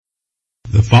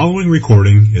The following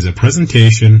recording is a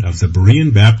presentation of the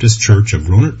Berean Baptist Church of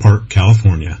Rohnert Park,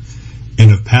 California,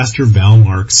 and of Pastor Val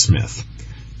Mark Smith.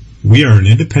 We are an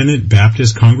independent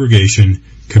Baptist congregation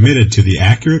committed to the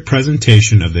accurate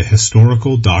presentation of the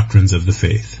historical doctrines of the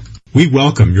faith. We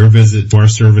welcome your visit to our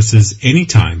services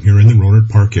anytime here in the Rohnert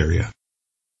Park area.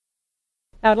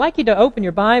 Now, I'd like you to open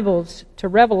your Bibles to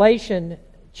Revelation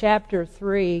chapter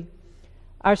 3.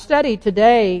 Our study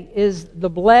today is the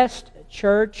blessed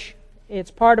church. It's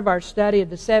part of our study of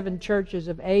the 7 churches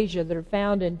of Asia that are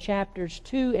found in chapters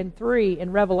 2 and 3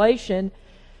 in Revelation.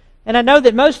 And I know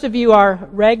that most of you are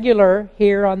regular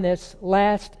here on this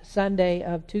last Sunday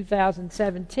of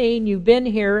 2017. You've been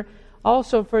here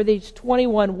also for these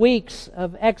 21 weeks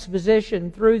of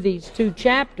exposition through these 2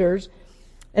 chapters.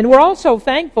 And we're also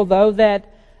thankful, though,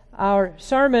 that our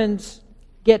sermons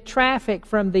get traffic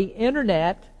from the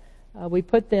internet. We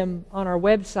put them on our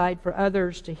website for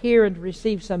others to hear and to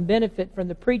receive some benefit from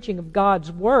the preaching of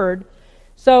God's Word.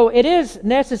 So it is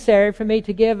necessary for me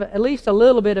to give at least a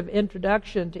little bit of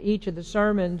introduction to each of the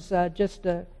sermons, just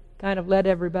to kind of let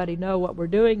everybody know what we're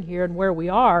doing here and where we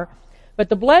are. But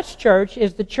the blessed church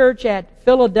is the church at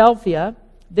Philadelphia.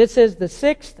 This is the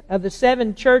 6th of the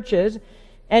 7 churches,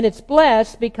 and it's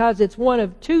blessed because it's one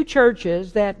of 2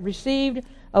 churches that received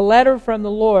a letter from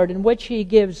the Lord in which He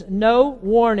gives no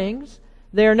warnings.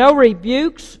 There are no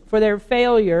rebukes for their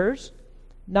failures,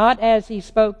 not as He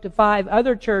spoke to 5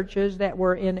 other churches that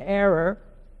were in error.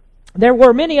 There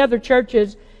were many other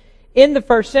churches in the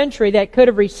first century that could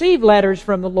have received letters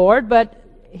from the Lord, but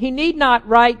He need not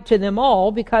write to them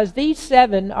all because these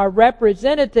 7 are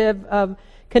representative of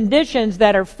conditions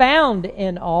that are found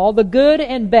in all, the good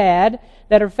and bad,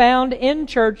 that are found in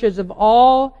churches of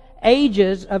all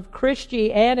ages of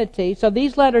Christianity. So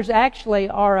these letters actually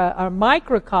are a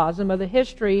microcosm of the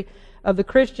history of the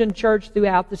Christian church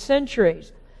throughout the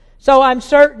centuries. So I'm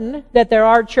certain that there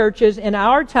are churches in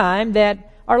our time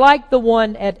that are like the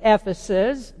one at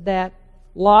Ephesus that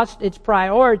lost its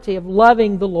priority of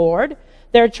loving the Lord.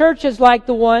 There are churches like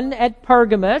the one at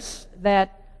Pergamos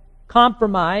that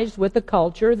compromised with the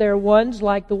culture. There are ones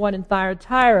like the one in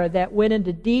Thyatira that went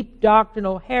into deep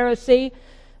doctrinal heresy.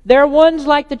 There are ones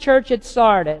like the church at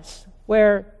Sardis,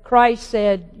 where Christ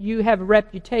said, you have a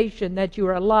reputation that you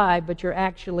are alive, but you're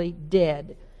actually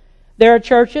dead. There are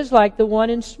churches like the one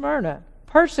in Smyrna,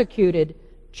 persecuted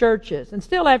churches. And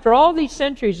still, after all these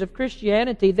centuries of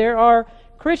Christianity, there are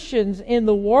Christians in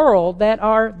the world that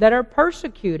are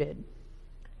persecuted.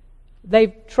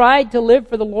 They've tried to live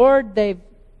for the Lord, they've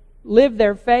lived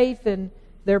their faith, and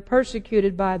they're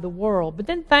persecuted by the world. But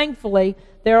then thankfully,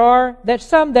 there's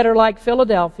some that are like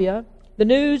Philadelphia. The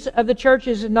news of the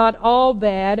churches is not all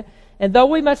bad. And though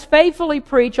we must faithfully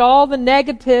preach all the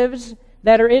negatives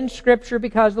that are in Scripture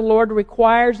because the Lord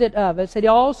requires it of us, He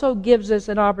also gives us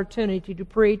an opportunity to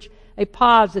preach a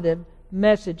positive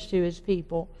message to His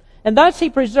people. And thus He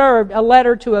preserved a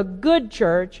letter to a good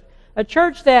church, a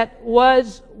church that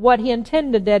was what He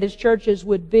intended that His churches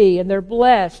would be. And they're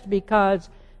blessed because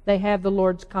they have the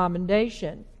Lord's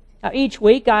commendation. Now, each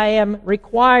week I am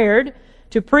required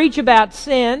to preach about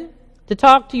sin, to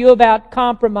talk to you about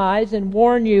compromise and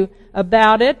warn you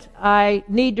about it. I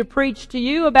need to preach to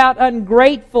you about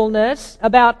ungratefulness,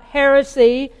 about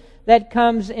heresy that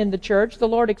comes in the church. The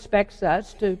Lord expects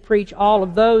us to preach all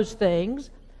of those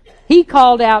things. He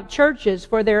called out churches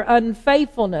for their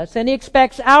unfaithfulness, and He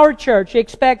expects our church, He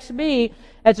expects me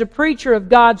as a preacher of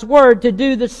God's Word to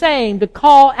do the same, to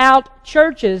call out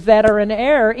churches that are in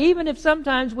error, even if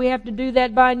sometimes we have to do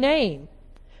that by name.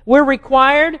 We're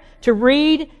required to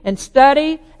read and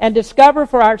study and discover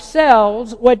for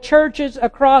ourselves what churches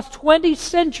across 20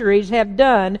 centuries have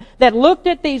done that looked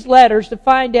at these letters to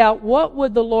find out what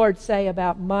would the Lord say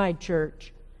about my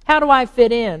church. How do I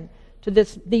fit in to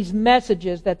these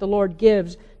messages that the Lord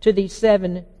gives to these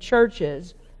 7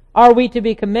 churches? Are we to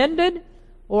be commended?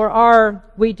 Or are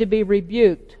we to be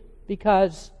rebuked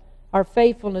because our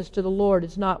faithfulness to the Lord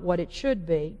is not what it should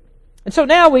be? And so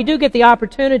now we do get the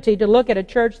opportunity to look at a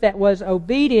church that was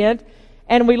obedient,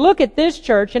 and we look at this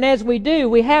church, and as we do,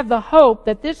 we have the hope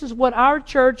that this is what our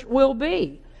church will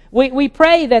be. We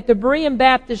pray that the Berean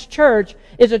Baptist Church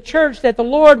is a church that the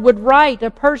Lord would write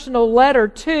a personal letter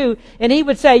to, and He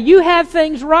would say, you have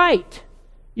things right.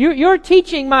 You're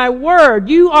teaching my word.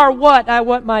 You are what I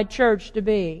want my church to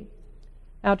be.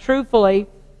 Now, truthfully,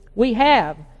 we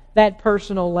have that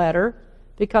personal letter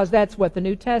because that's what the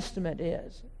New Testament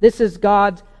is. This is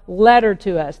God's letter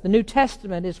to us. The New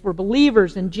Testament is for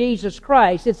believers in Jesus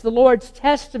Christ. It's the Lord's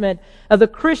testament of the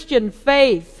Christian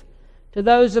faith to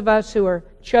those of us who are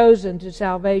chosen to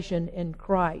salvation in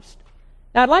Christ.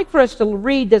 Now, I'd like for us to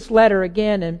read this letter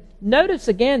again in notice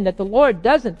again that the Lord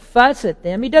doesn't fuss at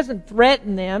them. He doesn't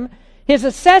threaten them. His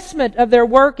assessment of their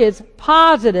work is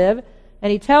positive,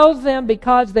 and He tells them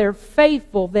because they're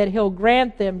faithful that He'll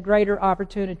grant them greater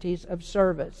opportunities of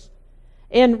service.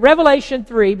 In Revelation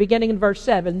 3, beginning in verse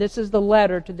 7, this is the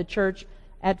letter to the church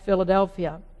at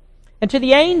Philadelphia. And to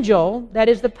the angel, that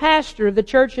is the pastor of the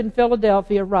church in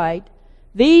Philadelphia, write,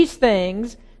 These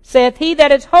things saith He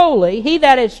that is holy, He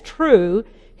that is true,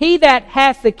 He that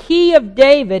hath the key of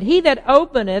David, He that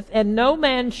openeth, and no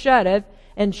man shutteth,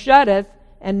 and shutteth,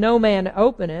 and no man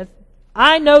openeth.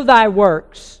 I know thy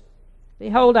works.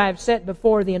 Behold, I have set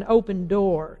before thee an open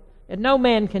door, and no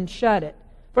man can shut it.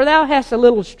 For thou hast a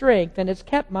little strength, and hast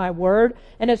kept my word,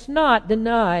 and hast not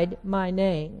denied my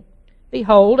name.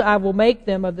 Behold, I will make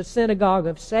them of the synagogue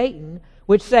of Satan,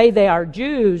 which say they are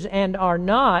Jews, and are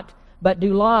not, but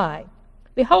do lie.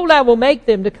 Behold, I will make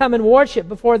them to come and worship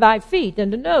before thy feet,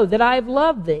 and to know that I have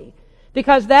loved thee.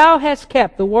 Because thou hast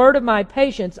kept the word of my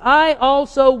patience, I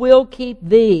also will keep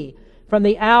thee from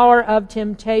the hour of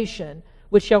temptation,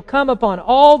 which shall come upon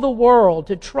all the world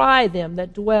to try them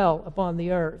that dwell upon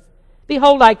the earth.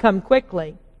 Behold, I come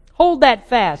quickly. Hold that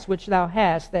fast which thou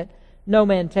hast, that no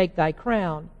man take thy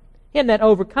crown. Him that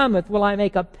overcometh will I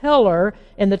make a pillar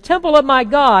in the temple of my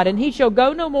God, and he shall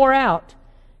go no more out.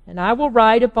 And I will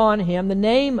write upon him the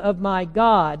name of my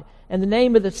God, and the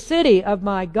name of the city of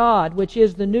my God, which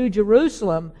is the New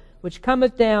Jerusalem, which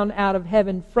cometh down out of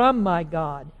heaven from my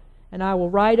God. And I will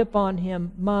write upon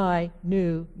him my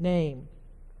new name.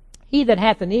 He that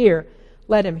hath an ear,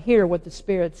 let him hear what the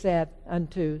Spirit saith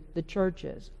unto the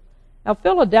churches. Now,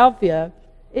 Philadelphia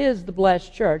is the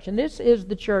blessed church, and this is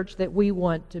the church that we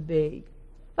want to be.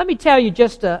 Let me tell you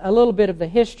just a little bit of the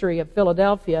history of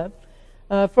Philadelphia.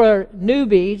 For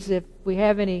newbies, if we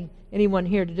have anyone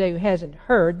here today who hasn't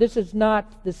heard, this is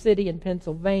not the city in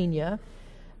Pennsylvania.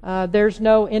 There's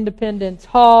no Independence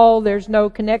Hall. There's no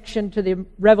connection to the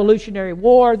Revolutionary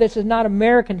War. This is not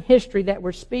American history that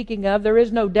we're speaking of. There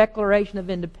is no Declaration of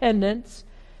Independence.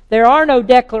 There are no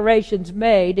declarations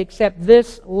made except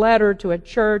this letter to a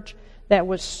church that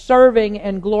was serving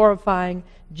and glorifying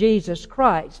Jesus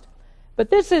Christ. But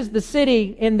this is the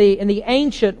city in the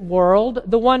ancient world,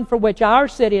 the one for which our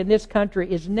city in this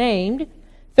country is named.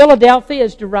 Philadelphia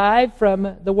is derived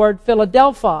from the word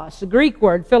Philadelphos, the Greek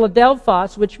word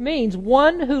Philadelphos, which means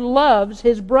one who loves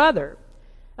his brother.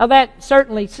 Now that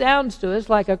certainly sounds to us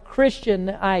like a Christian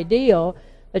ideal,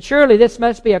 that surely this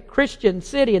must be a Christian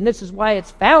city, and this is why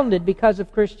it's founded because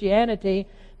of Christianity.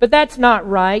 But that's not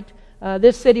right.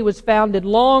 This city was founded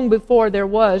long before there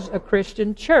was a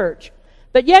Christian church.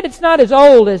 But yet it's not as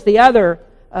old as the other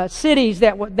cities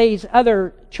that these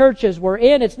other churches were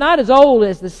in. It's not as old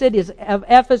as the cities of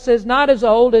Ephesus, not as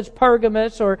old as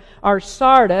Pergamos or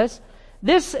Sardis.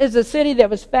 This is a city that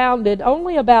was founded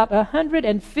only about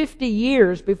 150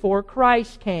 years before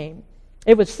Christ came.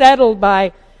 It was settled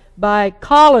by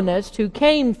colonists who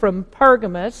came from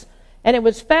Pergamos, and it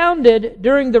was founded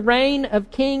during the reign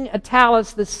of King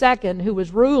Attalus II, who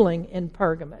was ruling in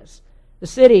Pergamos. The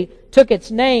city took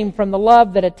its name from the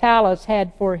love that Attalus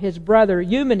had for his brother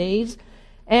Eumenes,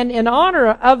 and in honor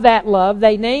of that love,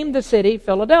 they named the city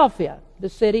Philadelphia, the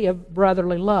city of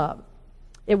brotherly love.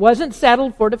 It wasn't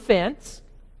settled for defense.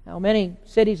 Now, many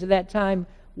cities at that time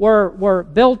were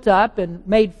built up and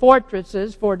made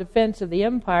fortresses for defense of the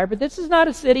empire, but this is not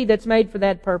a city that's made for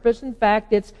that purpose. In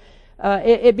fact,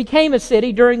 it became a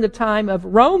city during the time of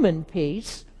Roman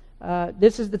peace.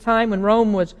 This is the time when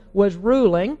Rome was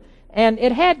ruling. And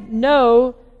it had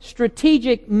no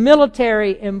strategic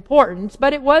military importance,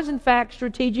 but it was in fact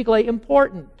strategically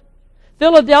important.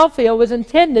 Philadelphia was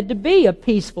intended to be a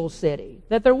peaceful city,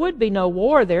 that there would be no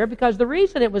war there, because the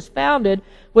reason it was founded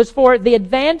was for the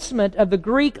advancement of the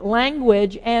Greek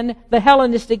language and the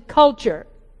Hellenistic culture.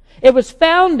 It was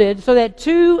founded so that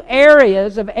two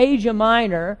areas of Asia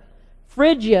Minor,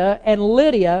 Phrygia and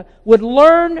Lydia, would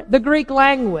learn the Greek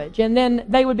language, and then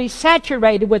they would be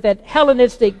saturated with that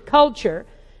Hellenistic culture.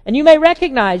 And you may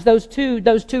recognize those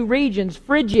two regions,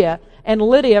 Phrygia and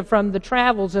Lydia, from the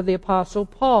travels of the Apostle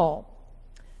Paul.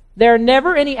 There are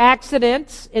never any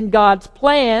accidents in God's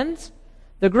plans.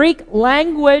 The Greek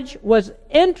language was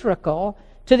integral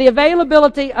to the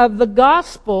availability of the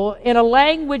gospel in a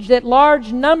language that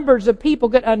large numbers of people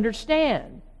could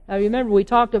understand. Now remember, we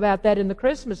talked about that in the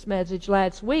Christmas message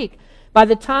last week. By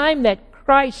the time that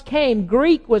Christ came,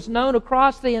 Greek was known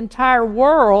across the entire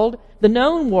world, the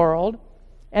known world,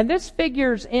 and this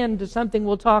figures into something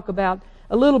we'll talk about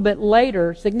a little bit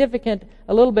later, significant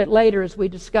a little bit later as we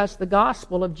discuss the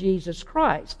gospel of Jesus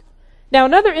Christ. Now,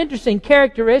 another interesting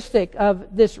characteristic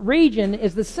of this region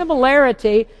is the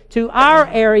similarity to our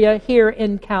area here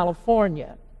in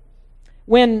California.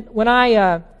 When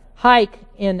I hike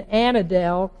in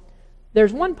Annandale,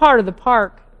 there's one part of the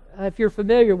park, if you're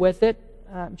familiar with it,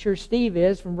 I'm sure Steve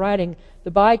is from riding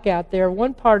the bike out there,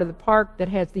 one part of the park that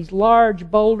has these large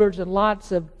boulders and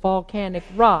lots of volcanic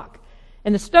rock.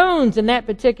 And the stones in that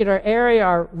particular area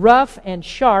are rough and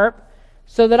sharp,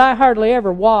 so that I hardly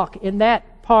ever walk in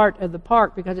that part of the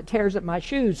park because it tears up my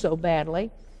shoes so badly.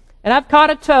 And I've caught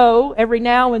a toe every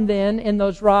now and then in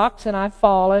those rocks, and I've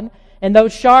fallen. And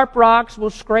those sharp rocks will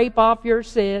scrape off your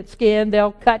skin.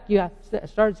 They'll cut you. I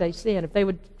started to say sin. If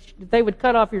they would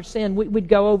cut off your sin, we'd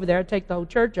go over there. I'd take the whole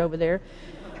church over there.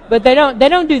 But they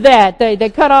don't do that. They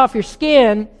cut off your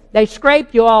skin. They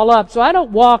scrape you all up. So I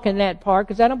don't walk in that park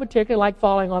because I don't particularly like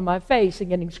falling on my face and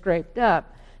getting scraped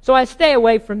up. So I stay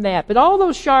away from that. But all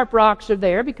those sharp rocks are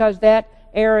there because that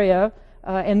area,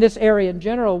 and this area in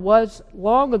general, was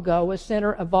long ago a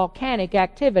center of volcanic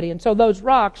activity. And so those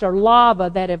rocks are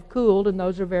lava that have cooled, and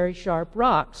those are very sharp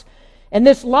rocks. And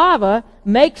this lava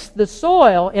makes the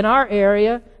soil in our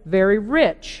area very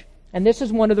rich. And this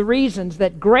is one of the reasons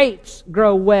that grapes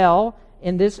grow well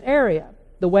in this area.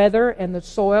 The weather and the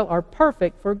soil are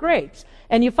perfect for grapes.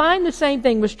 And you find the same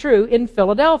thing was true in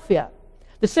Philadelphia.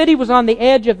 The city was on the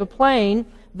edge of a plain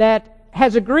that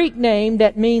has a Greek name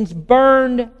that means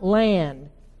burned land.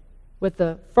 With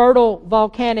the fertile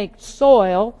volcanic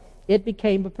soil, it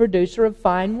became a producer of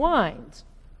fine wines.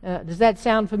 Does that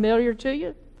sound familiar to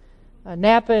you?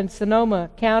 Napa and Sonoma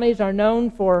counties are known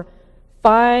for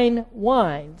fine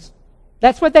wines.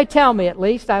 That's what they tell me, at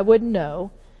least. I wouldn't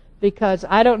know, because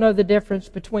I don't know the difference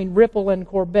between Ripple and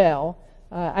Corbel.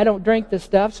 I don't drink this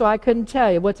stuff, so I couldn't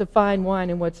tell you what's a fine wine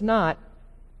and what's not.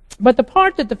 But the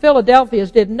part that the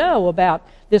Philadelphians didn't know about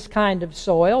this kind of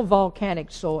soil, volcanic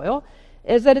soil,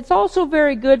 is that it's also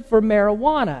very good for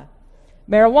marijuana.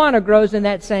 Marijuana grows in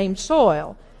that same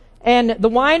soil. And the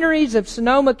wineries of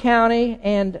Sonoma County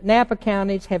and Napa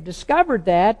counties have discovered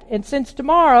that, and since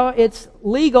tomorrow it's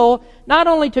legal not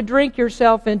only to drink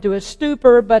yourself into a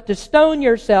stupor, but to stone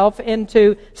yourself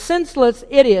into senseless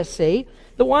idiocy.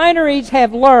 The wineries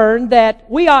have learned that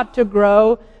we ought to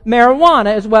grow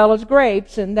marijuana as well as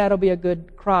grapes, and that'll be a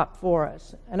good crop for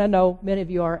us. And I know many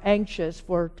of you are anxious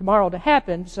for tomorrow to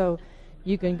happen, so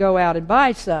you can go out and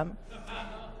buy some.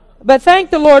 But thank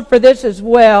the Lord for this as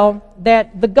well,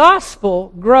 that the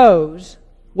gospel grows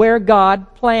where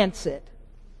God plants it.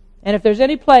 And if there's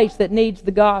any place that needs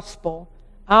the gospel,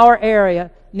 our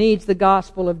area needs the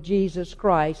gospel of Jesus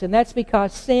Christ. And that's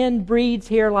because sin breeds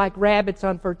here like rabbits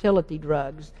on fertility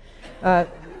drugs.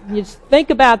 You think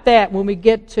about that when we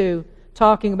get to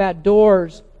talking about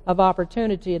doors of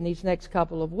opportunity in these next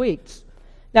couple of weeks.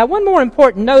 Now, one more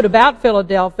important note about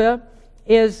Philadelphia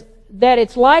is that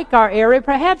it's like our area,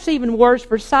 perhaps even worse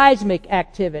for seismic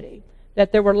activity,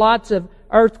 that there were lots of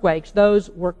earthquakes. Those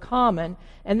were common.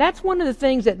 And that's one of the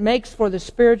things that makes for the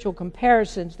spiritual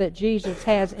comparisons that Jesus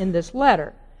has in this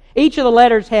letter. Each of the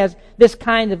letters has this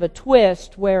kind of a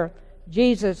twist where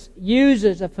Jesus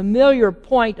uses a familiar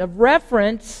point of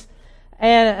reference,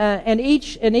 and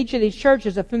each of these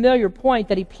churches a familiar point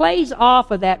that he plays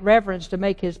off of that reference to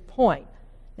make his point.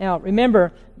 Now,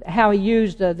 remember how he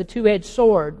used the two-edged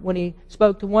sword when he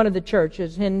spoke to one of the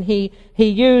churches, and he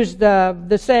used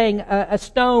the saying, a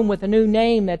stone with a new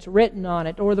name that's written on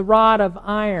it, or the rod of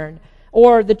iron,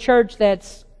 or the church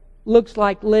that's looks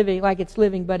like it's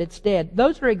living but it's dead.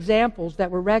 Those are examples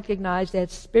that were recognized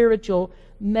as spiritual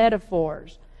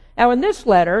metaphors. Now, in this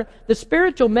letter, the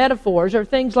spiritual metaphors are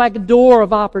things like a door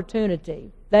of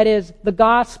opportunity. That is, the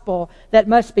gospel that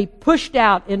must be pushed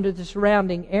out into the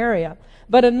surrounding area.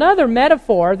 But another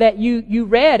metaphor that you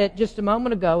read it just a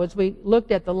moment ago as we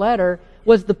looked at the letter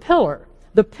was the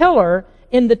pillar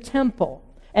in the temple.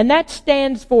 And that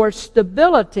stands for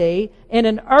stability in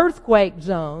an earthquake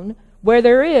zone where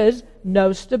there is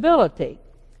no stability.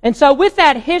 And so with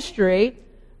that history,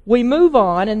 we move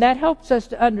on, and that helps us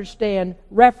to understand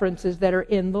references that are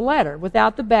in the letter.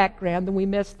 Without the background, then we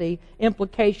miss the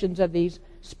implications of these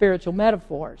spiritual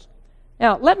metaphors.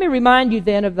 Now, let me remind you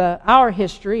then of our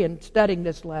history in studying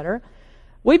this letter.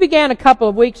 We began a couple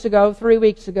of weeks ago, 3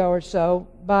 weeks ago or so,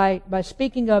 by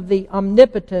speaking of the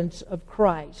omnipotence of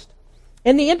Christ.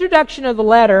 In the introduction of the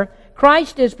letter,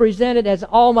 Christ is presented as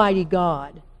Almighty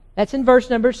God. That's in verse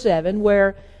number 7,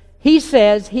 where he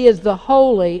says he is the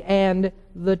holy and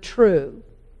the true.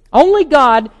 Only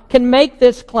God can make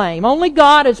this claim. Only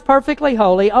God is perfectly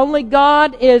holy. Only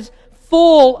God is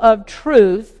full of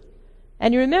truth.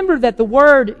 And you remember that the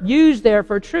word used there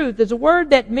for truth is a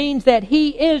word that means that he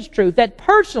is truth, that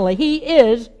personally he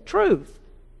is truth.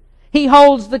 He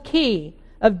holds the key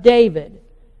of David.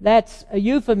 That's a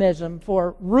euphemism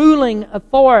for ruling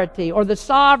authority or the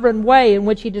sovereign way in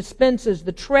which He dispenses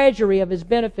the treasury of His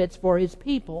benefits for His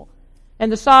people.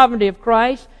 And the sovereignty of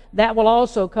Christ, that will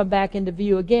also come back into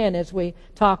view again as we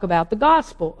talk about the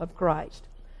gospel of Christ.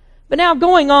 But now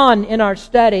going on in our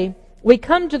study, we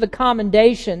come to the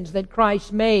commendations that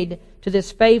Christ made to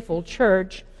this faithful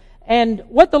church and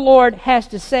what the Lord has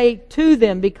to say to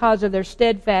them because of their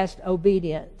steadfast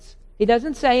obedience. He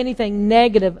doesn't say anything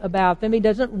negative about them. He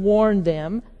doesn't warn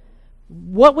them.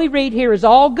 What we read here is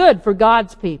all good for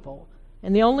God's people.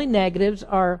 And the only negatives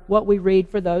are what we read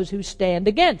for those who stand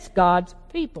against God's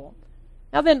people.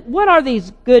 Now then, what are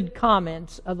these good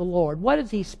comments of the Lord? What does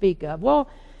He speak of? Well,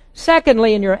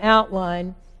 secondly in your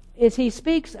outline is He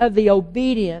speaks of the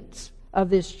obedience of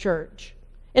this church.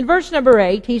 In verse number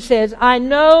 8, He says, I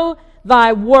know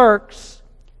thy works.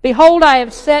 Behold, I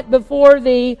have set before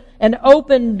thee an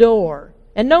open door,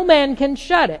 and no man can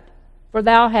shut it. For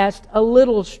thou hast a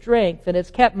little strength, and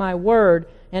hast kept my word,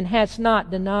 and hast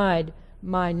not denied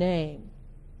my name.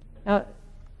 Now,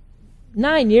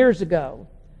 9 years ago,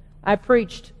 I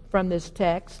preached from this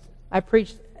text. I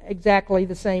preached exactly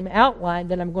the same outline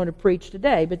that I'm going to preach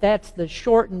today, but that's the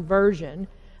shortened version.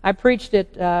 I preached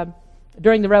it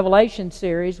during the Revelation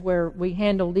series where we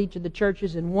handled each of the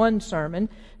churches in one sermon.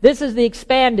 This is the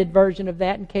expanded version of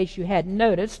that in case you hadn't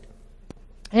noticed.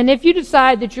 And if you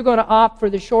decide that you're going to opt for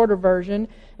the shorter version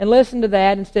and listen to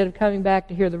that instead of coming back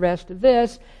to hear the rest of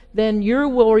this, then you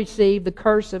will receive the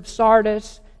curse of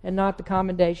Sardis and not the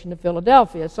commendation of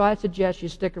Philadelphia. So I suggest you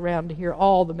stick around to hear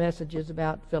all the messages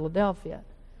about Philadelphia.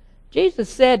 Jesus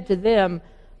said to them,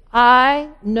 I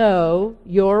know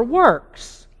your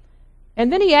works.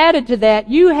 And then He added to that,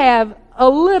 you have a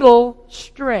little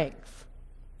strength.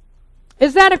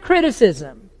 Is that a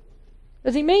criticism?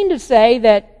 Does He mean to say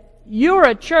that you're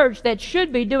a church that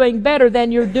should be doing better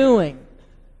than you're doing?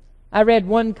 I read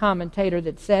one commentator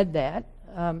that said that.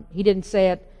 He didn't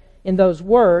say it in those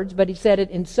words, but he said it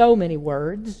in so many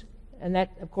words. And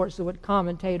that, of course, is what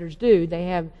commentators do.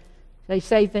 They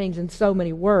say things in so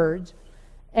many words.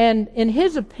 And in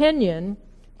his opinion,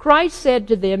 Christ said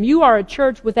to them, you are a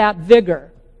church without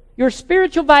vigor. Your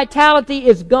spiritual vitality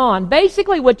is gone.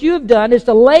 Basically, what you have done is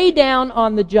to lay down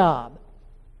on the job.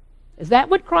 Is that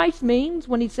what Christ means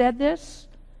when He said this?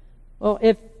 Well,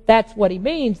 if that's what He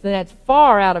means, then that's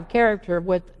far out of character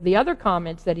with the other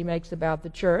comments that He makes about the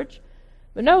church.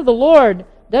 But no, the Lord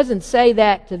doesn't say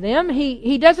that to them.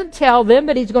 He doesn't tell them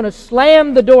that He's going to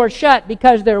slam the door shut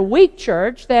because they're a weak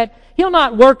church, that He'll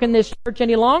not work in this church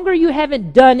any longer. You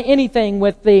haven't done anything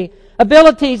with the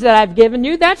abilities that I've given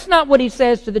you. That's not what He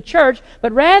says to the church,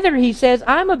 but rather He says,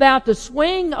 I'm about to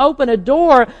swing open a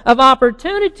door of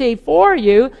opportunity for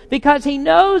you because He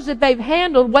knows that they've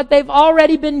handled what they've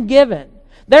already been given.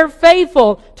 They're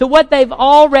faithful to what they've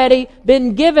already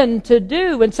been given to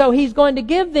do. And so He's going to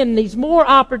give them these more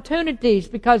opportunities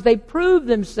because they prove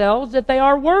themselves that they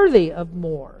are worthy of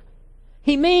more.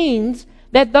 He means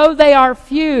that though they are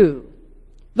few,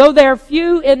 though they're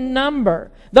few in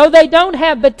number, though they don't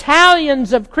have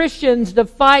battalions of Christians to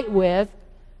fight with,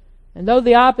 and though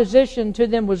the opposition to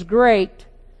them was great,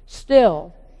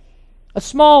 still, a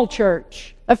small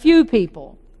church, a few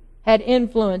people, had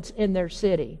influence in their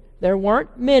city. There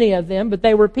weren't many of them, but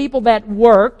they were people that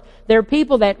worked. They were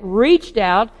people that reached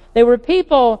out. They were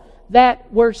people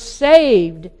that were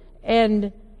saved,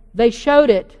 and they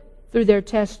showed it through their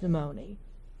testimony.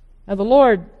 Now, the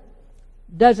Lord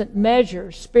doesn't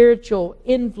measure spiritual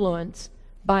influence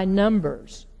by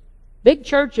numbers. Big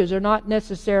churches are not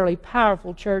necessarily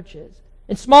powerful churches,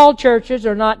 and small churches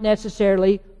are not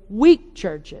necessarily weak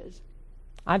churches.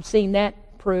 I've seen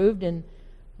that proved in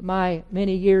my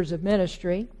many years of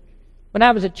ministry. When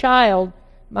I was a child,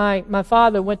 my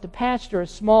father went to pastor a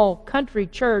small country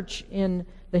church in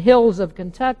the hills of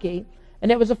Kentucky,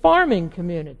 and it was a farming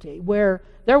community where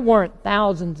there weren't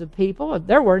thousands of people,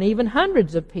 there weren't even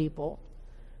hundreds of people.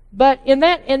 But in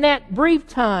that brief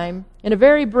time, in a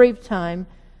very brief time,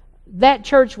 that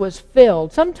church was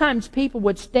filled. Sometimes people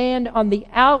would stand on the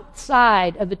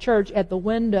outside of the church at the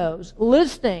windows,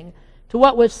 listening to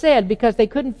what was said because they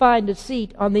couldn't find a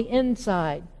seat on the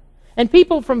inside. And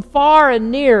people from far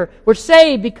and near were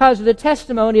saved because of the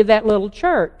testimony of that little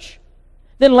church.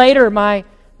 Then later, my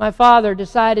father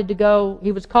decided to go,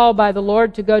 he was called by the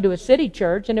Lord to go to a city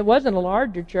church, and it wasn't a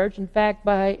larger church. In fact,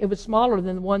 it was smaller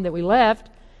than the one that we left.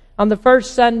 On the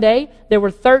first Sunday, there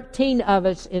were 13 of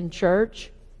us in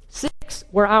church. 6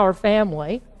 were our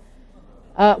family.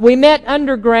 We met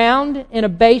underground in a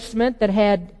basement that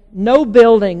had no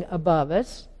building above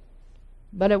us.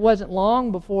 But it wasn't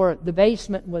long before the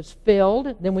basement was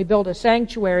filled. Then we built a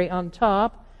sanctuary on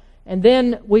top. And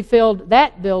then we filled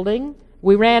that building.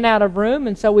 We ran out of room,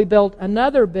 and so we built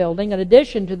another building, in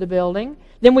addition to the building.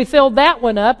 Then we filled that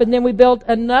one up, and then we built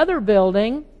another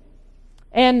building.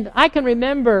 And I can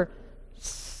remember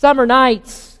summer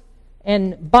nights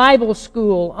and Bible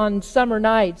school on summer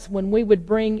nights when we would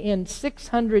bring in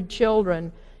 600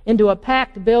 children into a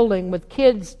packed building with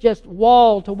kids just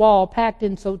wall to wall, packed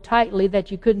in so tightly that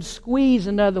you couldn't squeeze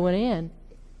another one in.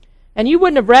 And you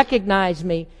wouldn't have recognized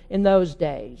me in those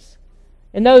days.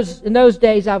 In those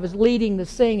days, I was leading the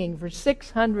singing for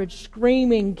 600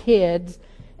 screaming kids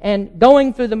and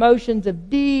going through the motions of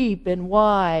deep and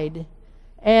wide.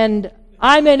 And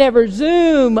I may never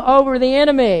zoom over the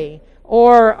enemy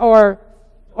or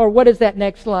what is that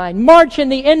next line? March in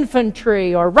the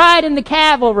infantry or ride in the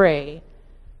cavalry.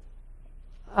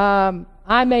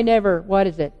 I may never,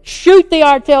 shoot the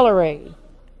artillery.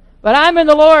 But I'm in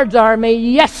the Lord's army,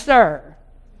 yes sir.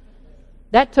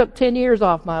 That took 10 years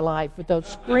off my life with those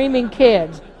screaming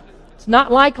kids. It's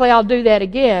not likely I'll do that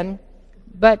again,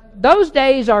 but those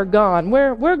days are gone.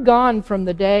 We're gone from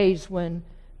the days when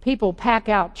people pack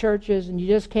out churches and you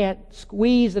just can't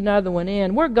squeeze another one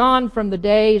in. We're gone from the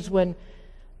days when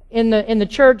in the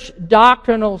church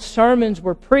doctrinal sermons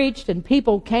were preached and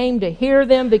people came to hear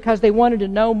them because they wanted to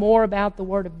know more about the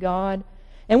Word of God.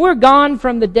 And we're gone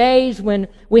from the days when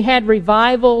we had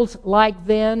revivals like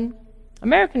then.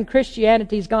 American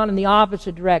Christianity's gone in the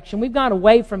opposite direction. We've gone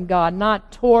away from God,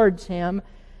 not towards Him.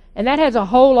 And that has a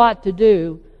whole lot to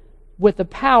do with the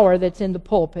power that's in the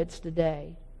pulpits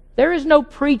today. There is no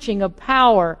preaching of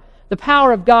power, the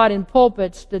power of God in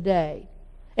pulpits today.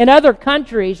 In other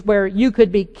countries where you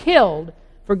could be killed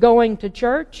for going to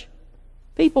church,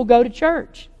 people go to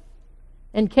church.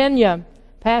 In Kenya,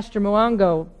 Pastor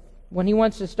Mwango, when he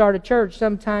wants to start a church,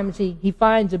 sometimes he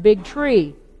finds a big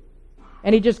tree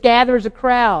and he just gathers a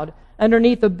crowd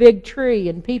underneath a big tree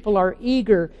and people are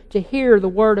eager to hear the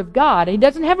Word of God. And he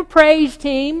doesn't have a praise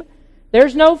team.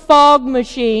 There's no fog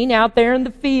machine out there in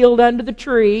the field under the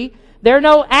tree. There are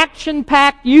no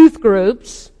action-packed youth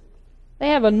groups. They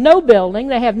have no building.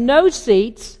 They have no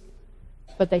seats.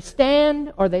 But they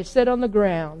stand or they sit on the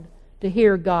ground to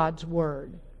hear God's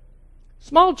Word.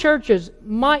 Small churches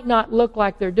might not look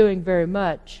like they're doing very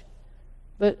much.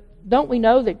 But don't we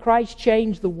know that Christ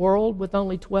changed the world with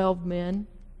only 12 men?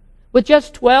 With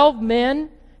just 12 men,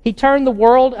 He turned the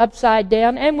world upside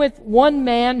down. And with one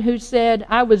man who said,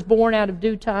 I was born out of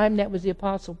due time, that was the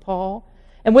Apostle Paul.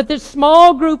 And with this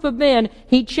small group of men,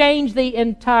 He changed the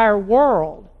entire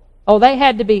world. Oh, they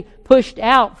had to be pushed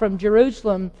out from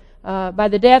Jerusalem by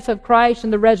the death of Christ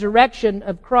and the resurrection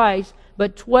of Christ.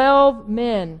 But 12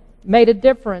 men made a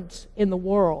difference in the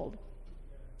world.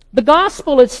 The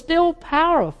gospel is still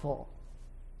powerful.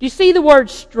 Do you see the word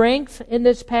strength in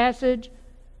this passage?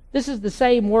 This is the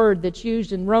same word that's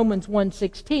used in Romans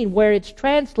 1:16, where it's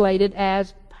translated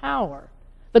as power.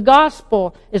 The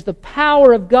gospel is the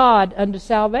power of God unto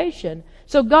salvation.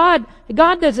 So God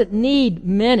doesn't need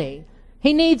many.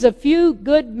 He needs a few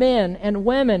good men and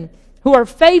women who are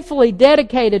faithfully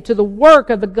dedicated to the work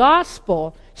of the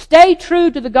gospel. Stay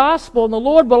true to the gospel, and the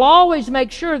Lord will always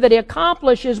make sure that He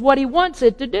accomplishes what He wants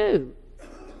it to do.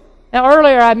 Now,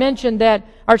 earlier I mentioned that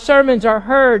our sermons are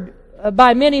heard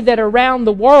by many that are around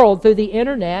the world through the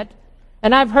internet,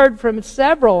 and I've heard from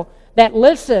several that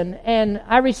listen, and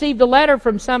I received a letter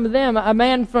from some of them, a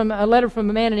letter from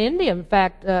a man in India, in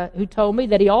fact, who told me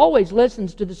that he always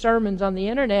listens to the sermons on the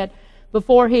internet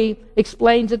before he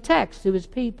explains a text to his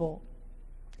people.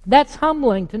 That's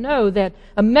humbling to know that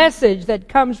a message that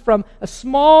comes from a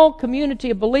small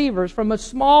community of believers, from a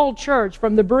small church,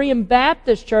 from the Berean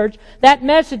Baptist Church, that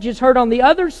message is heard on the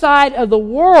other side of the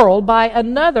world by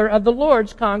another of the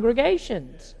Lord's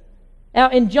congregations. Now,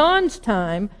 in John's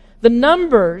time, the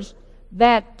numbers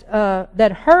that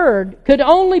heard could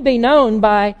only be known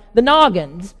by the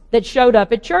noggins that showed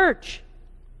up at church.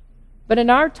 But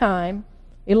in our time,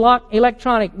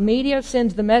 electronic media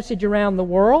sends the message around the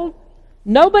world.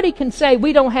 Nobody can say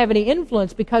we don't have any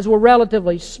influence because we're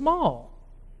relatively small.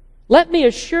 Let me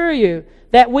assure you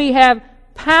that we have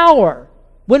power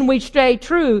when we stay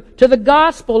true to the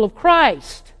gospel of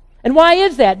Christ. And why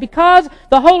is that? Because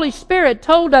the Holy Spirit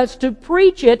told us to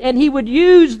preach it and He would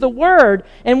use the Word.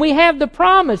 And we have the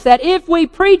promise that if we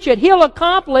preach it, He'll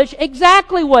accomplish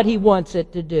exactly what He wants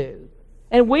it to do.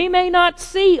 And we may not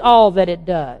see all that it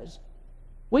does.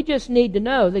 We just need to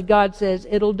know that God says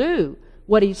it'll do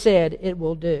what He said it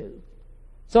will do.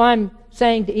 So I'm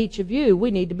saying to each of you,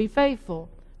 we need to be faithful.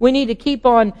 We need to keep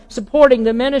on supporting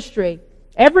the ministry.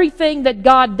 Everything that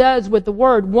God does with the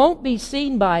Word won't be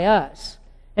seen by us.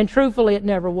 And truthfully, it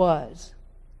never was.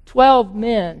 12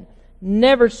 men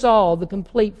never saw the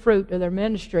complete fruit of their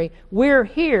ministry. We're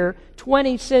here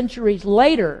 20 centuries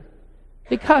later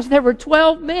because there were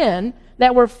 12 men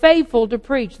that were faithful to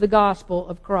preach the gospel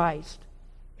of Christ.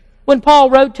 When Paul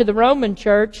wrote to the Roman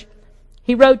church,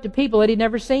 he wrote to people that he'd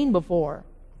never seen before.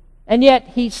 And yet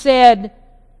he said,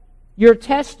 your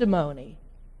testimony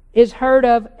is heard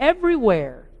of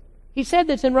everywhere. He said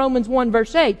this in Romans 1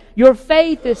 verse 8. Your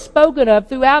faith is spoken of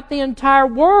throughout the entire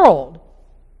world.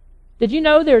 Did you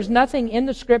know there's nothing in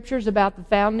the Scriptures about the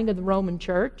founding of the Roman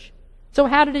church? So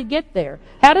how did it get there?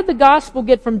 How did the gospel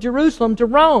get from Jerusalem to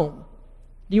Rome?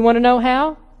 Do you want to know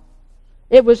how?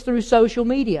 It was through social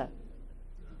media.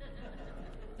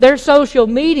 Their social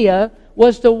media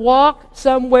was to walk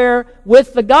somewhere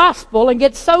with the gospel and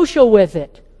get social with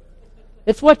it.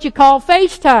 It's what you call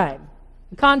FaceTime.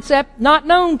 A concept not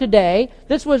known today.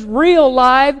 This was real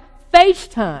live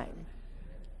FaceTime.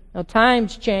 Now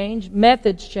times change,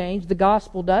 methods change, the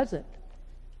gospel doesn't.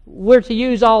 We're to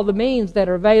use all the means that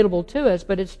are available to us,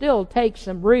 but it still takes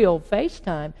some real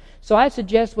FaceTime. So I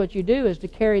suggest what you do is to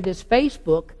carry this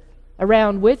Facebook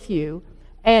around with you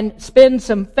and spend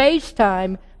some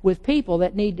FaceTime with people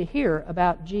that need to hear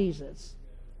about Jesus.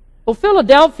 Well,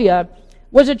 Philadelphia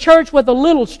was a church with a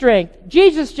little strength.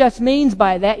 Jesus just means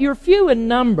by that you're few in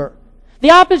number.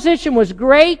 The opposition was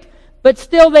great, but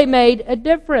still they made a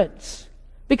difference.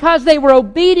 Because they were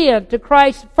obedient to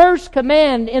Christ's first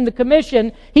command in the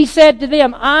commission, He said to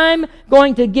them, I'm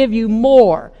going to give you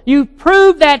more. You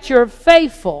prove that you're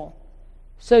faithful,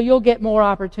 so you'll get more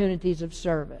opportunities of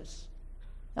service.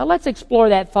 Now let's explore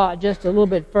that thought just a little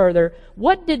bit further.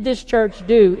 What did this church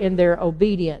do in their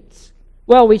obedience?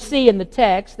 Well, we see in the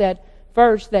text that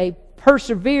first they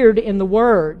persevered in the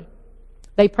Word.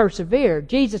 They persevered.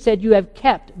 Jesus said, you have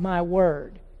kept my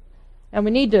word. And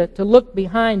we need to look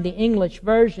behind the English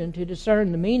version to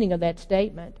discern the meaning of that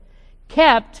statement.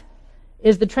 Kept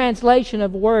is the translation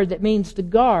of a word that means to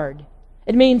guard.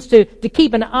 It means to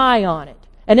keep an eye on it.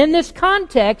 And in this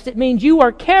context, it means you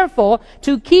are careful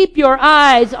to keep your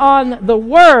eyes on the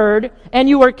Word, and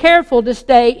you are careful to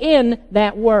stay in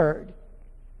that Word.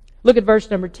 Look at verse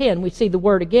number 10. We see the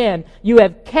word again. You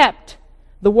have kept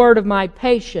the word of my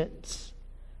patience.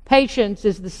 Patience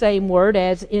is the same word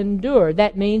as endure.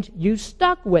 That means you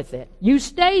stuck with it. You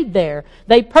stayed there.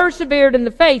 They persevered in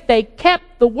the faith. They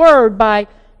kept the word by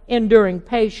enduring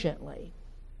patiently.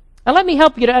 Now let me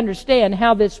help you to understand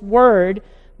how this word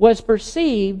was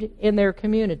perceived in their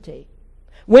community.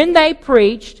 When they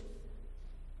preached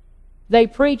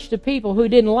to people who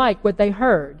didn't like what they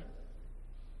heard.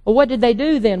 Well, what did they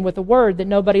do then with a word that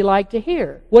nobody liked to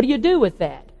hear? What do you do with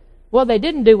that? Well, they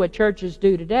didn't do what churches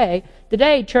do today.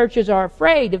 Today, churches are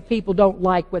afraid if people don't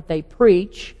like what they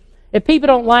preach. If people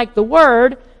don't like the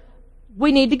Word,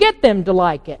 we need to get them to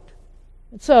like it.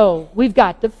 So, we've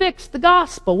got to fix the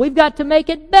gospel. We've got to make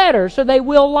it better so they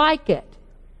will like it.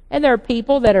 And there are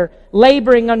people that are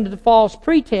laboring under the false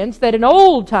pretense that in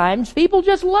old times, people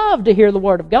just loved to hear the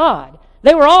Word of God.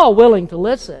 They were all willing to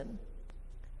listen.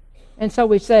 And so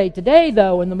we say, today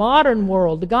though, in the modern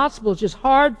world, the gospel is just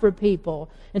hard for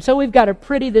people. And so we've got to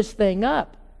pretty this thing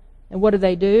up. And what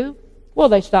do? Well,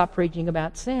 they stop preaching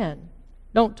about sin.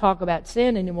 Don't talk about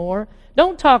sin anymore.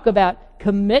 Don't talk about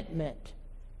commitment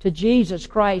to Jesus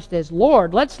Christ as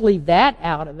Lord. Let's leave that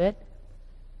out of it.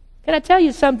 Can I tell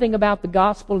you something about the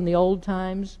gospel in the old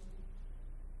times?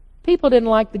 People didn't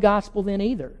like the gospel then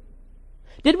either.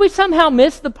 Did we somehow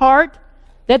miss the part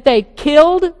that they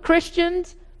killed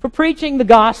Christians for preaching the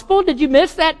gospel? Did you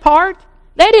miss that part?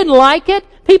 They didn't like it.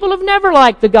 People have never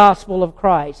liked the gospel of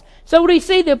Christ. So do we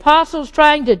see the apostles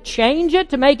trying to change it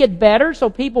to make it better so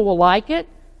people will like it?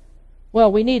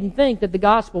 Well, we needn't think that the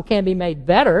gospel can be made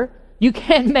better. You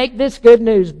can't make this good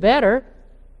news better.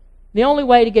 The only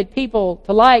way to get people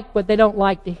to like what they don't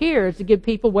like to hear is to give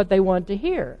people what they want to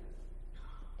hear.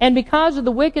 And because of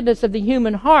the wickedness of the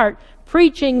human heart,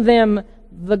 preaching them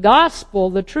the gospel,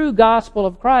 the true gospel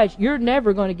of Christ, you're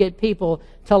never going to get people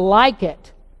to like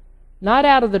it. Not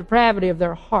out of the depravity of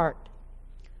their heart.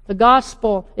 The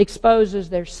gospel exposes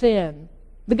their sin.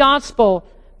 The gospel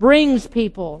brings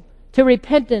people to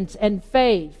repentance and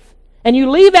faith. And you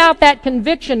leave out that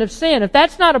conviction of sin. If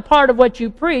that's not a part of what you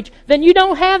preach, then you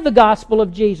don't have the gospel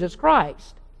of Jesus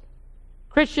Christ.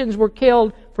 Christians were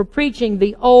killed for preaching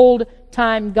the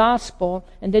old-time gospel.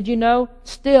 And did you know,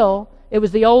 still, it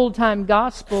was the old-time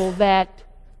gospel that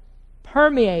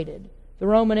permeated the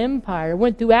Roman Empire,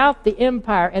 went throughout the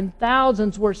empire, and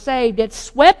thousands were saved. It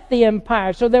swept the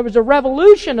empire. So there was a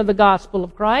revolution of the gospel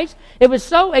of Christ. It was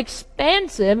so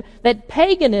expansive that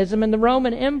paganism in the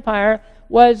Roman Empire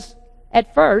was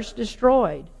at first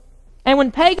destroyed. And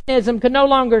when paganism could no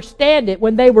longer stand it,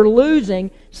 when they were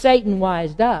losing, Satan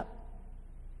wised up.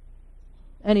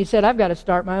 And he said, I've got to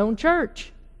start my own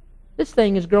church. This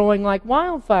thing is growing like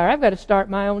wildfire. I've got to start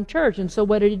my own church. And so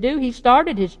what did he do? He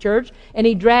started his church and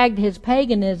he dragged his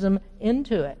paganism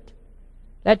into it.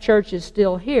 That church is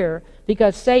still here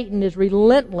because Satan is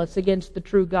relentless against the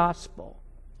true gospel.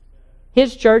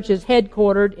 His church is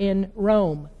headquartered in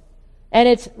Rome. And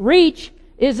its reach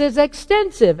is as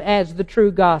extensive as the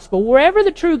true gospel. Wherever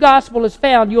the true gospel is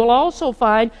found, you'll also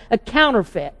find a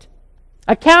counterfeit.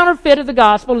 A counterfeit of the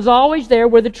gospel is always there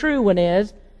where the true one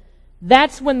is.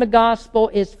 That's when the gospel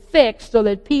is fixed so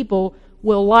that people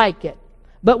will like it.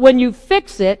 But when you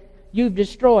fix it, you've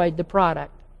destroyed the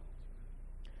product.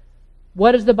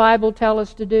 What does the Bible tell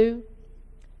us to do?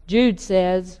 Jude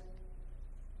says,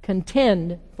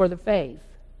 contend for the faith.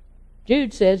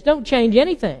 Jude says, don't change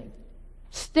anything.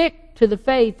 Stick to the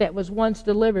faith that was once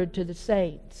delivered to the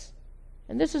saints.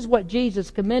 And this is what Jesus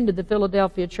commended the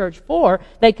Philadelphia church for.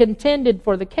 They contended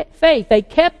for the faith. They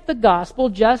kept the gospel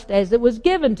just as it was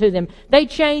given to them. They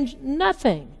changed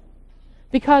nothing.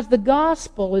 Because the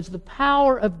gospel is the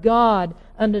power of God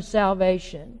unto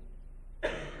salvation.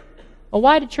 Well,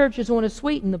 why do churches want to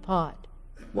sweeten the pot?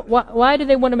 Why do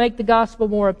they want to make the gospel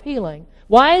more appealing?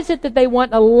 Why is it that they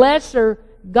want a lesser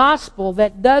gospel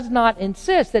that does not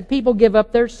insist that people give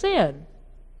up their sin?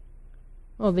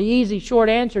 Well, the easy short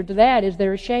answer to that is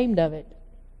they're ashamed of it.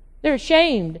 They're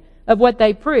ashamed of what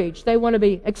they preach. They want to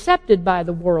be accepted by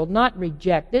the world, not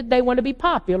rejected. They want to be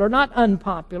popular, not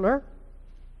unpopular.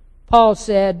 Paul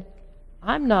said,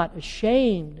 I'm not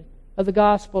ashamed of the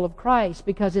gospel of Christ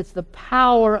because it's the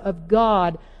power of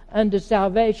God unto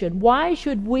salvation. Why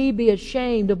should we be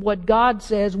ashamed of what God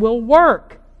says will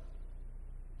work?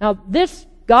 Now, this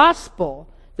gospel,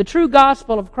 the true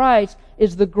gospel of Christ,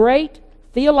 is the great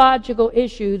theological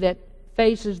issue that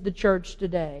faces the church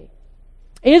today.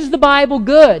 Is the Bible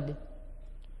good?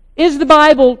 Is the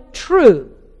Bible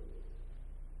true?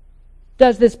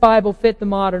 Does this Bible fit the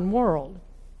modern world?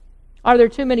 Are there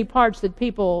too many parts that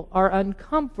people are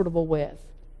uncomfortable with?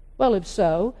 Well, if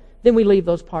so, then we leave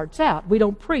those parts out. We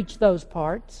don't preach those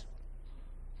parts.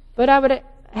 But I would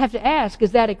have to ask,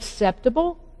 is that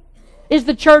acceptable? Is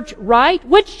the church right?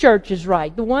 Which church is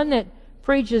right? The one that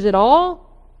preaches it all?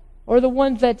 Or the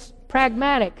one that's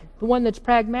pragmatic? The one that's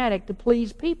pragmatic to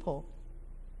please people?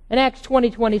 In Acts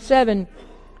 20:27,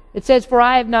 it says, For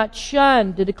I have not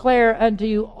shunned to declare unto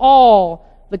you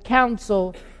all the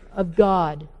counsel of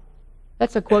God.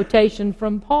 That's a quotation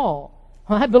from Paul.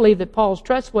 Well, I believe that Paul's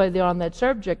trustworthy on that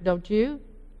subject, don't you?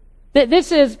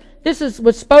 This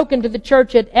was spoken to the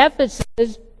church at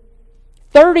Ephesus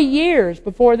 30 years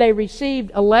before they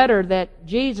received a letter that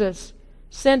Jesus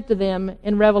sent to them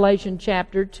in Revelation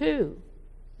chapter 2.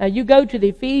 Now you go to the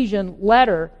Ephesian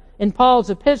letter in Paul's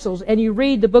epistles and you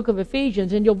read the book of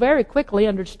Ephesians and you'll very quickly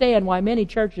understand why many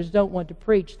churches don't want to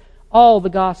preach all the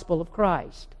gospel of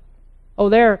Christ. Oh,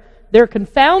 they're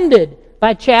confounded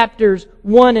by chapters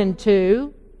 1 and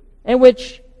 2, in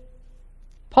which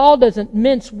Paul doesn't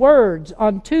mince words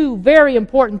on two very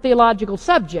important theological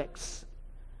subjects: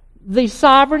 the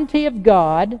sovereignty of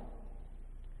God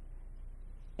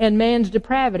and man's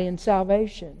depravity in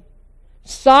salvation.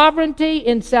 Sovereignty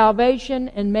in salvation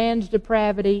and man's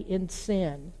depravity in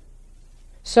sin.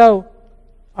 So,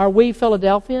 are we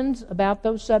Philadelphians about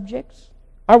those subjects?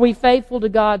 Are we faithful to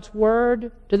God's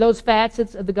Word, to those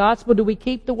facets of the gospel? Do we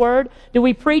keep the Word? Do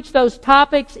we preach those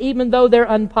topics even though they're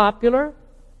unpopular?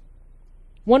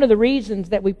 One of the reasons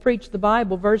that we preach the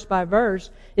Bible verse by verse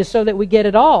is so that we get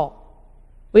it all.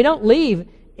 We don't leave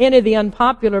any of the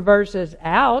unpopular verses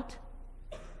out.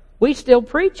 We still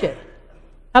preach it.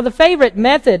 Now, the favorite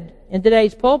method in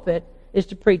today's pulpit is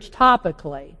to preach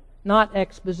topically, not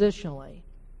expositionally.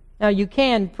 Now, you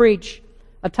can preach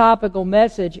a topical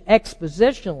message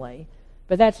expositionally,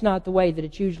 but that's not the way that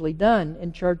it's usually done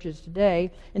in churches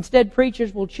today. Instead,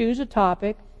 preachers will choose a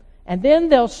topic, and then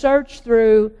they'll search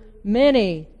through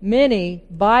many, many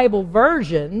Bible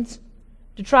versions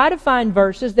to try to find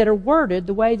verses that are worded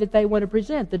the way that they want to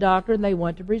present the doctrine they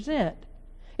want to present.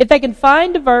 If they can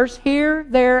find a verse here,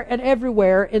 there, and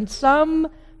everywhere in some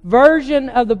version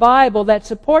of the Bible that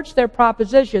supports their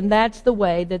proposition, that's the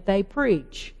way that they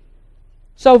preach.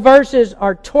 So verses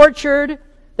are tortured,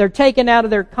 they're taken out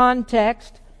of their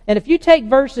context, and if you take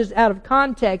verses out of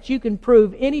context, you can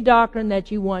prove any doctrine that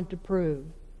you want to prove.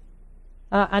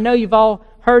 I know you've all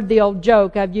heard the old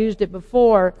joke, I've used it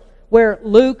before, where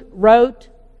Luke wrote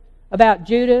about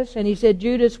Judas, and he said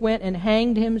Judas went and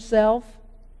hanged himself.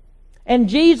 And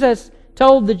Jesus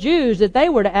told the Jews that they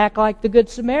were to act like the Good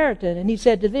Samaritan, and He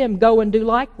said to them, "Go and do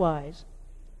likewise."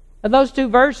 Now, those two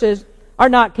verses are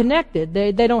not connected.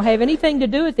 They don't have anything to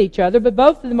do with each other, but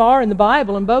both of them are in the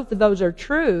Bible, and both of those are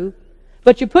true.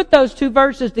 But you put those two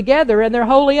verses together, and they're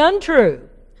wholly untrue.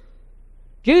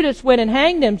 Judas went and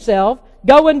hanged himself.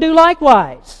 Go and do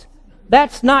likewise.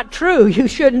 That's not true. You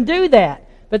shouldn't do that.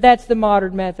 But that's the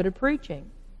modern method of preaching.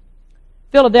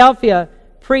 Philadelphia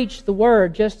preached the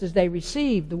Word just as they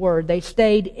received the Word. They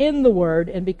stayed in the Word,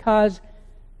 and because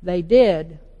they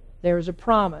did, there is a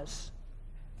promise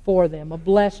for them, a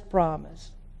blessed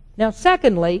promise. Now,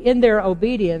 secondly, in their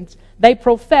obedience, they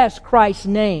profess Christ's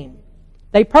name.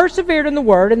 They persevered in the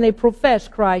Word, and they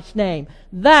professed Christ's name.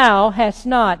 "Thou hast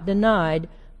not denied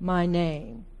my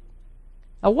name."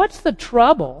 Now, what's the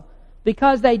trouble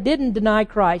because they didn't deny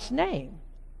Christ's name?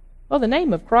 Well, the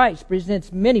name of Christ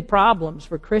presents many problems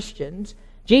for Christians.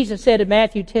 Jesus said in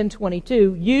Matthew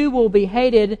 10:22, "You will be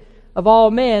hated of all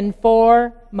men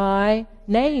for my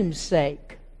name's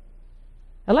sake."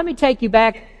 Now, let me take you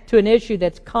back to an issue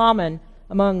that's common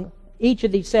among each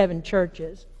of these 7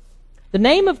 churches. The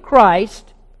name of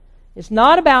Christ is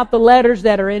not about the letters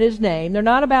that are in His name. They're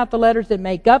not about the letters that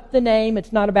make up the name.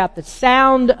 It's not about the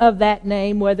sound of that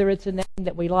name, whether it's a name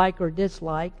that we like or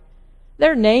dislike.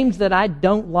 There are names that I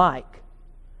don't like.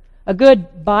 A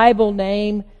good Bible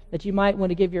name that you might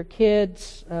want to give your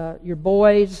kids, your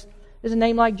boys, is a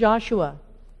name like Joshua.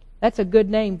 That's a good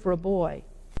name for a boy.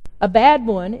 A bad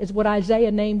one is what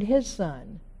Isaiah named his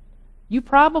son. You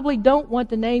probably don't want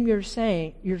to name your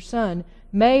son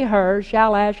Meher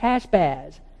Shalash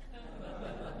Hashbaz.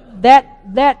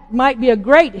 That might be a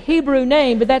great Hebrew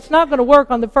name, but that's not going to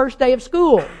work on the first day of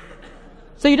school.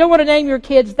 So you don't want to name your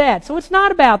kids that. So it's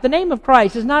not about, the name of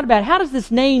Christ is not about, how does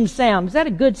this name sound? Is that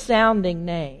a good sounding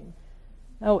name?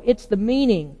 No, it's the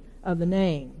meaning of the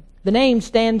name. The name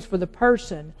stands for the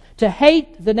person. To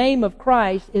hate the name of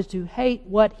Christ is to hate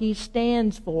what He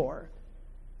stands for.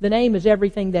 The name is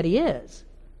everything that He is.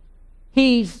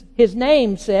 His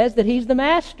name says that He's the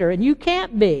Master, and you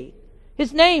can't be.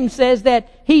 His name says that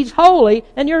He's holy,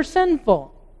 and you're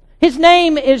sinful. His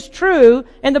name is true,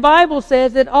 and the Bible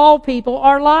says that all people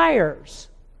are liars.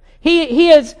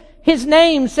 His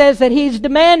name says that He's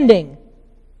demanding,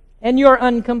 and you're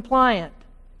uncompliant.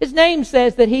 His name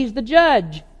says that He's the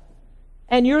judge,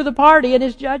 and you're the party in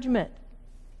His judgment.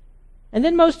 And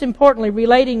then most importantly,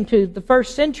 relating to the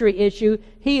first century issue,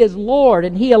 He is Lord,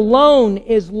 and He alone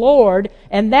is Lord,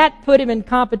 and that put Him in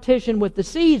competition with the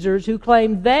Caesars who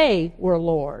claimed they were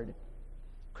Lord.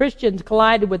 Christians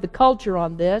collided with the culture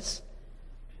on this.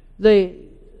 The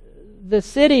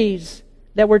cities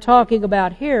that we're talking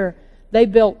about here, they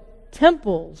built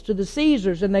temples to the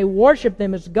Caesars, and they worshiped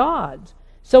them as gods.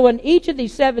 So in each of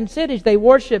these 7 cities, they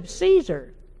worshiped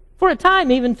Caesar. For a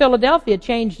time, even Philadelphia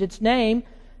changed its name.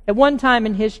 At one time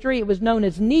in history, it was known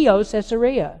as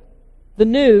Neo-Caesarea, the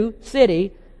new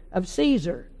city of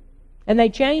Caesar. And they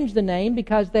changed the name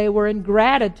because they were in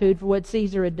gratitude for what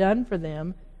Caesar had done for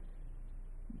them.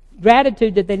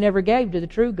 Gratitude that they never gave to the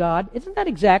true God. Isn't that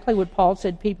exactly what Paul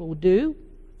said people would do?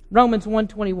 Romans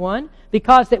 1:21,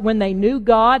 because that when they knew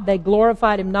God, they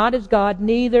glorified Him not as God,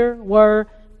 neither were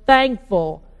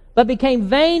thankful, but became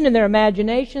vain in their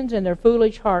imaginations, and their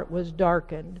foolish heart was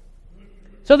darkened.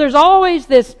 So there's always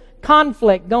this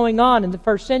conflict going on in the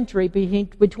first century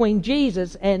between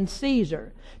Jesus and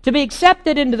Caesar. To be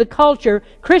accepted into the culture,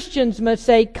 Christians must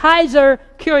say, Kaiser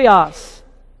Kyrios,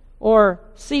 or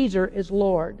Caesar is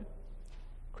Lord.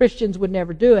 Christians would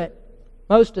never do it.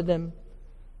 Most of them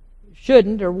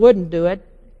shouldn't or wouldn't do it.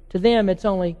 To them, it's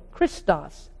only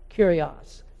Christos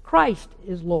Kyrios. Christ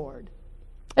is Lord.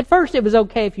 At first, it was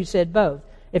okay if you said both.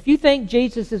 If you think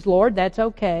Jesus is Lord, that's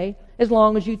okay, as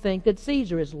long as you think that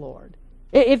Caesar is Lord.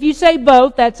 If you say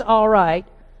both, that's all right.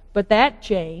 But that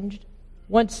changed.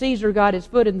 Once Caesar got his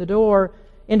foot in the door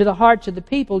into the hearts of the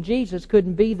people, Jesus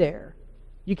couldn't be there.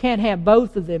 You can't have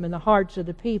both of them in the hearts of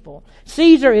the people.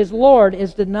 Caesar is Lord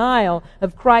is denial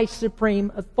of Christ's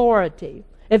supreme authority.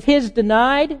 If his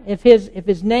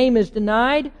name is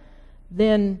denied,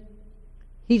 then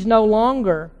He's no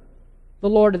longer the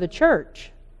Lord of the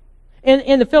church.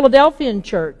 In the Philadelphian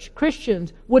church,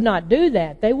 Christians would not do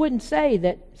that. They wouldn't say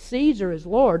that Caesar is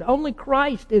Lord. Only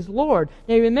Christ is Lord.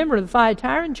 Now you remember the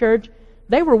Thyatira church,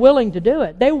 they were willing to do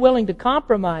it. They were willing to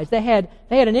compromise. They had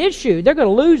an issue. They're going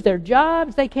to lose their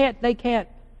jobs. They've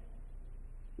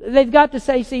got to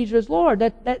say Caesar is Lord.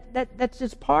 That's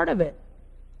just part of it.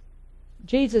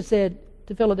 Jesus said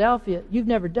to Philadelphia, you've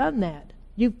never done that.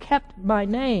 You've kept my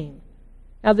name.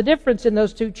 Now the difference in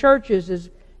those two churches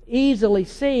is easily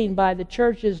seen by the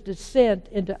church's descent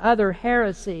into other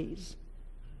heresies.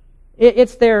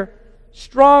 It's their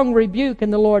strong rebuke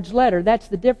in the Lord's letter. That's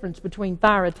the difference between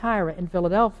Thyatira and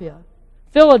Philadelphia.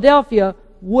 Philadelphia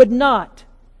would not,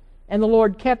 and the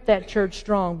Lord kept that church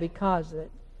strong because of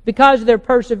it. Because of their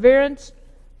perseverance,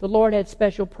 the Lord had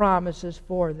special promises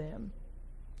for them.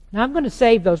 Now I'm going to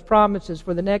save those promises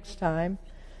for the next time.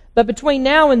 But between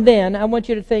now and then, I want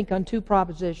you to think on two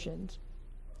propositions.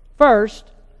 First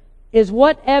is,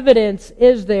 what evidence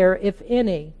is there, if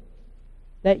any,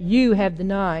 that you have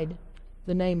denied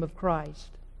the name of Christ?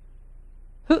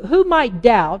 Who might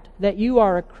doubt that you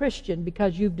are a Christian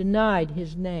because you've denied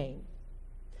His name?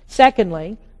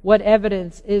 Secondly, what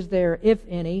evidence is there, if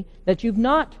any, that you've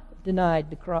not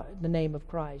denied the name of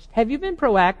Christ? Have you been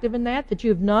proactive in that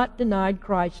you have not denied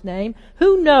Christ's name?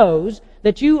 Who knows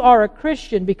that you are a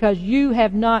Christian because you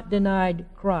have not denied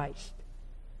Christ?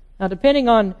 Now, depending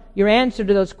on your answer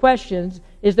to those questions,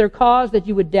 is there cause that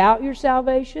you would doubt your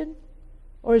salvation?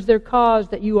 Or is there cause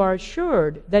that you are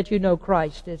assured that you know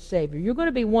Christ as Savior? You're going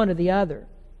to be one or the other.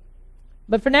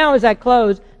 But for now, as I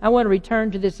close, I want to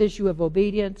return to this issue of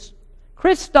obedience.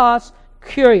 Christos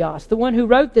Kyrios, the one who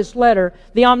wrote this letter,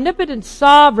 the omnipotent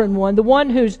sovereign one, the one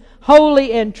who's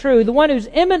holy and true, the one who's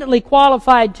eminently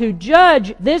qualified to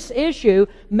judge this issue,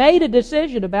 made a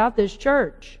decision about this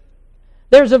church.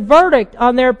 There's a verdict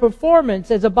on their performance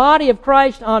as a body of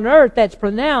Christ on earth that's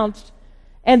pronounced,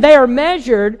 and they are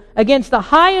measured against the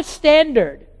highest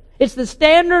standard. It's the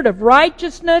standard of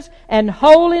righteousness and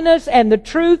holiness and the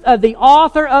truth of the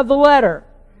author of the letter.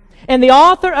 And the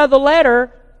author of the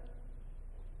letter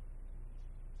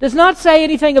does not say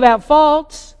anything about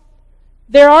faults.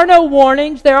 There are no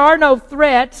warnings. There are no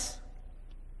threats.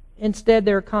 Instead,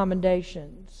 there are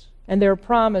commendations. And there are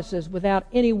promises without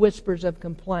any whispers of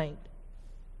complaint.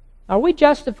 Are we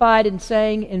justified in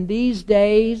saying in these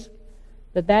days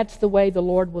that that's the way the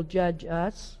Lord will judge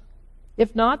us?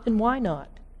 If not, then why not?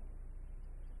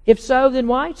 If so, then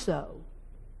why so?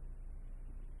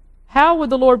 How would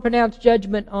the Lord pronounce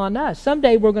judgment on us?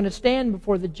 Someday we're going to stand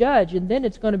before the judge, and then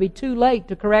it's going to be too late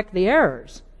to correct the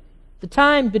errors. The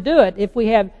time to do it, if we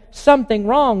have something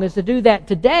wrong, is to do that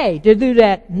today, to do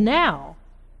that now.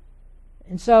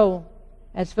 And so,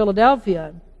 as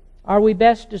Philadelphia, are we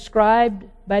best described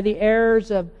by the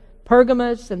errors of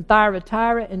Pergamos and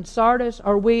Thyatira and Sardis?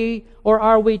 Or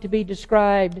are we to be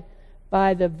described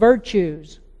by the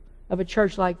virtues of a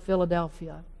church like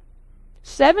Philadelphia?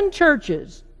 7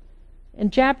 churches in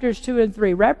chapters 2 and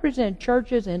 3 represent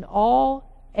churches in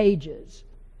all ages.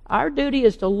 Our duty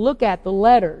is to look at the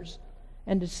letters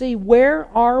and to see, where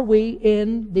are we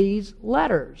in these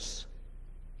letters?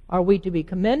 Are we to be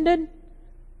commended,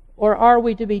 or are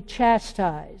we to be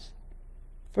chastised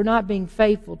for not being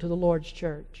faithful to the Lord's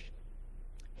church?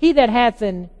 He that hath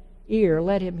an ear,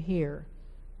 let him hear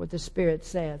what the Spirit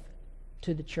saith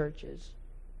to the churches.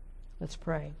 Let's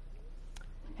pray.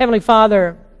 Heavenly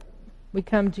Father, we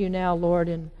come to you now, Lord,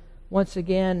 and once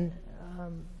again,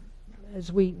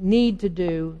 as we need to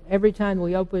do every time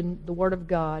we open the Word of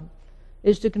God,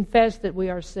 is to confess that we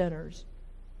are sinners.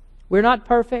 We're not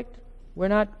perfect. We're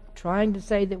not trying to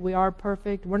say that we are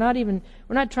perfect. We're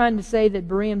not trying to say that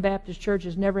Berean Baptist Church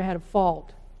has never had a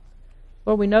fault.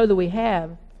 Lord, we know that we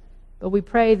have, but we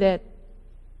pray that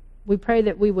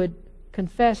we would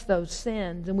confess those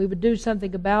sins, and we would do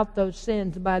something about those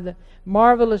sins by the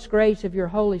marvelous grace of your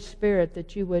Holy Spirit,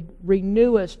 that you would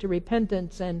renew us to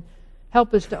repentance and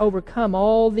help us to overcome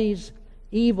all these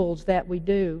evils that we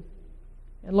do.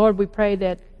 And Lord, we pray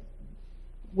that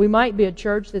we might be a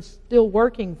church that's still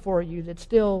working for you, that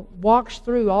still walks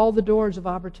through all the doors of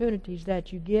opportunities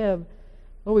that you give.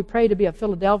 Lord, we pray to be a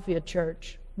Philadelphia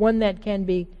church, one that can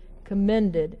be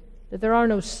commended, that there are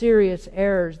no serious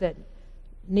errors that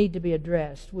need to be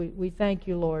addressed. We thank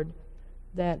you, Lord,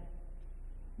 that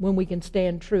when we can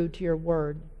stand true to your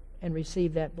word and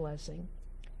receive that blessing.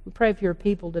 We pray for your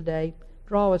people today.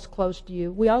 Draw us close to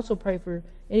you. We also pray for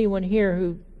anyone here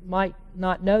who might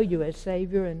not know you as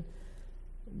Savior, and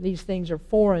these things are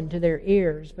foreign to their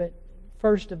ears. But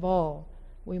first of all,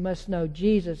 we must know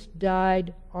Jesus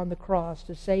died on the cross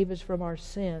to save us from our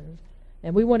sins.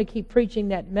 And we want to keep preaching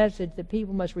that message that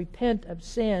people must repent of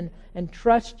sin and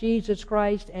trust Jesus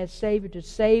Christ as Savior to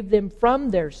save them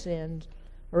from their sins,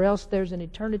 or else there's an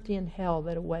eternity in hell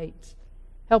that awaits.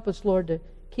 Help us, Lord, to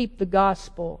keep the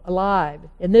gospel alive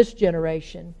in this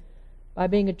generation by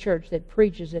being a church that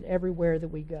preaches it everywhere that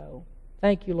we go.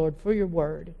 Thank you, Lord, for your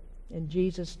word. In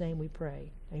Jesus' name we pray.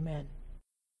 Amen.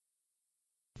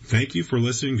 Thank you for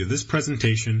listening to this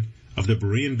presentation of the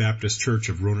Berean Baptist Church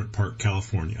of Rohnert Park,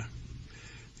 California.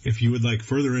 If you would like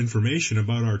further information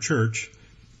about our church,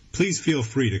 please feel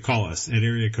free to call us at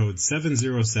area code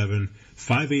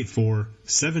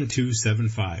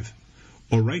 707-584-7275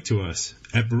 or write to us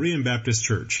at Berean Baptist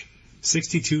Church,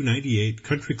 6298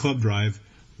 Country Club Drive,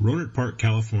 Rohnert Park,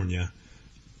 California,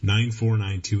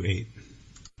 94928.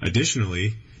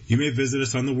 Additionally, you may visit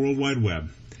us on the World Wide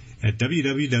Web at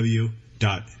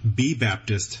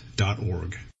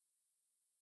www.bbaptist.org.